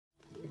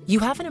You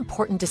have an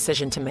important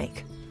decision to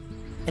make,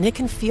 and it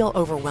can feel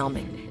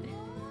overwhelming.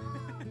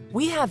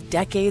 We have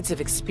decades of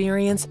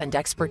experience and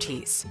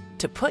expertise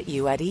to put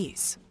you at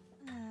ease.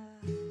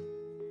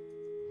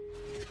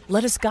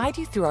 Let us guide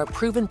you through our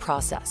proven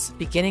process,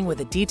 beginning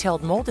with a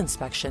detailed mold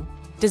inspection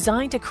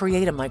designed to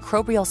create a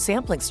microbial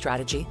sampling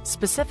strategy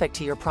specific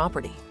to your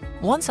property.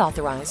 Once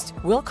authorized,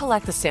 we'll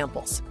collect the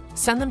samples,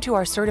 send them to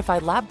our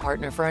certified lab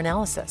partner for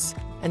analysis,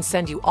 and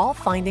send you all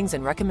findings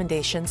and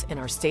recommendations in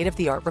our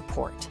state-of-the-art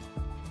report.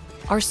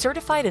 Our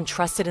certified and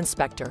trusted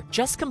inspector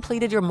just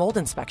completed your mold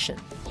inspection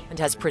and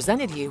has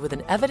presented you with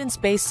an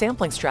evidence-based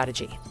sampling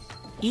strategy.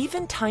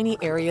 Even tiny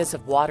areas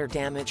of water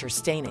damage or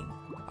staining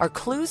are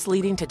clues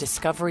leading to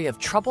discovery of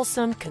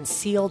troublesome,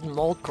 concealed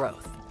mold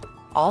growth.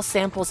 All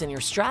samples in your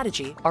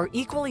strategy are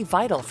equally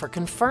vital for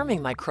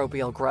confirming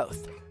microbial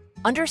growth,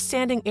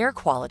 understanding air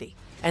quality,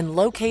 and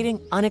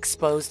locating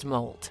unexposed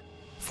mold.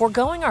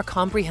 Foregoing our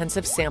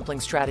comprehensive sampling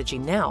strategy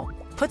now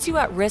puts you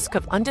at risk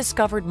of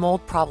undiscovered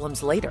mold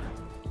problems later.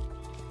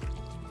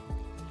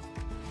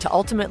 To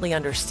ultimately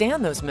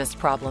understand those missed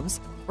problems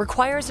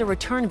requires a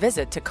return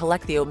visit to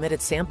collect the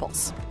omitted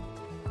samples.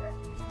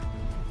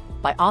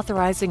 By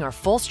authorizing our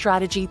full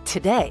strategy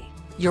today,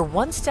 you're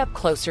one step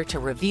closer to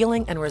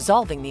revealing and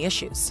resolving the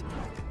issues.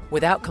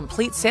 Without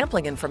complete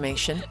sampling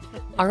information,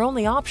 our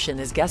only option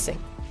is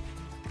guessing.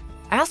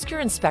 Ask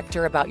your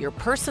inspector about your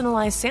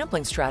personalized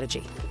sampling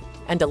strategy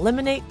and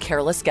eliminate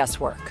careless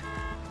guesswork.